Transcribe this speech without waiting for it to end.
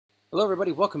Hello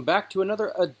everybody, welcome back to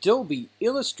another Adobe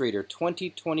Illustrator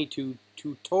 2022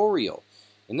 tutorial.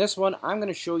 In this one, I'm going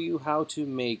to show you how to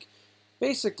make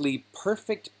basically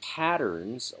perfect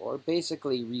patterns, or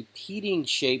basically repeating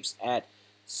shapes at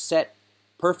set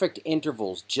perfect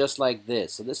intervals, just like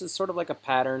this. So this is sort of like a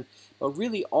pattern, but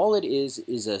really all it is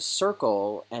a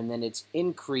circle, and then it's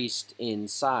increased in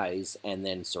size and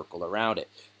then circle around it.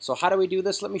 So how do we do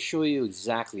this? Let me show you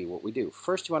exactly what we do.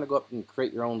 First, you want to go up and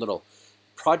create your own little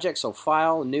project. So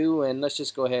file, new, and let's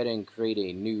just go ahead and create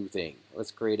a new thing.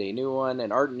 Let's create a new one,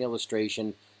 an art and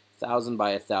illustration. 1000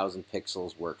 by 1000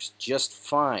 pixels works just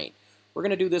fine. We're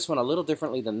going to do this one a little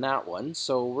differently than that one.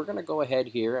 So we're going to go ahead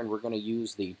here and we're going to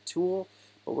use the tool,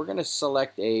 but we're going to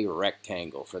select a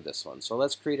rectangle for this one. So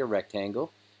let's create a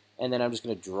rectangle, and then I'm just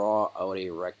going to draw out a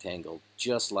rectangle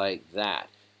just like that.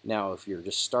 Now if you're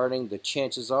just starting, the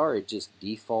chances are it just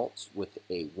defaults with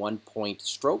a 1-point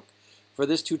stroke. For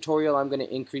this tutorial, I'm going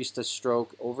to increase the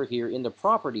stroke over here in the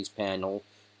properties panel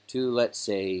to, let's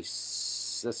say,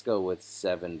 let's go with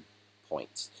 7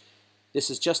 points.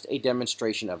 This is just a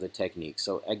demonstration of the technique.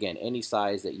 So again, any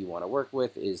size that you want to work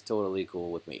with is totally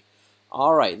cool with me.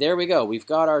 All right, there we go. We've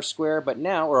got our square, but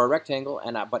now, or a rectangle,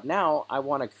 but now I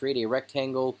want to create a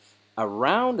rectangle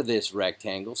around this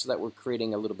rectangle so that we're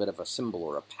creating a little bit of a symbol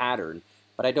or a pattern,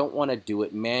 but I don't want to do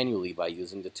it manually by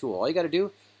using the tool. All you got to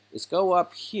do is go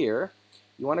up here.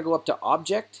 You want to go up to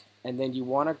Object, and then you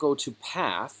want to go to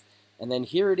Path, and then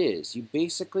here it is. You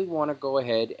basically want to go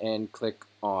ahead and click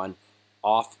on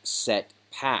Offset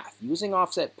Path. Using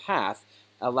Offset Path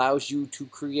allows you to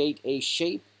create a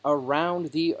shape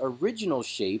around the original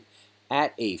shape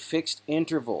at a fixed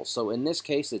interval. So in this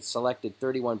case, it's selected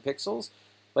 31 pixels,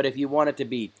 but if you want it to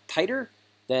be tighter,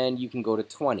 then you can go to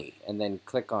 20, and then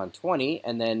click on 20,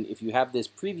 and then if you have this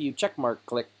preview checkmark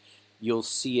clicked, you'll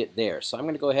see it there. So I'm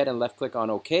going to go ahead and left click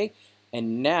on OK,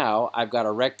 and now I've got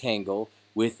a rectangle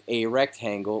with a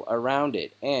rectangle around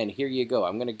it. And here you go.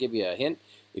 I'm going to give you a hint.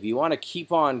 If you want to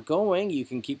keep on going, you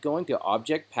can keep going to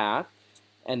Object Path,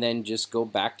 and then just go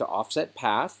back to Offset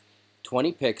Path,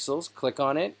 20 pixels, click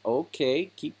on it,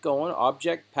 OK, keep going,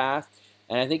 Object Path,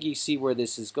 and I think you see where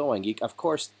this is going. Of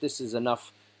course, this is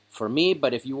enough for me,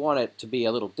 but if you want it to be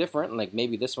a little different, like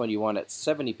maybe this one you want at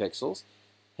 70 pixels,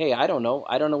 hey, I don't know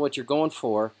what you're going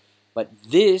for, but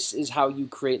this is how you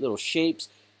create little shapes,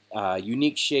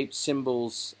 unique shapes,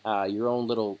 symbols, your own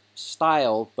little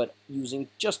style, but using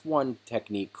just one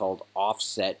technique called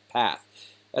Offset Path.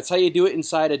 That's how you do it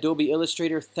inside Adobe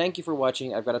Illustrator. Thank you for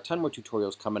watching. I've got a ton more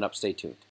tutorials coming up. Stay tuned.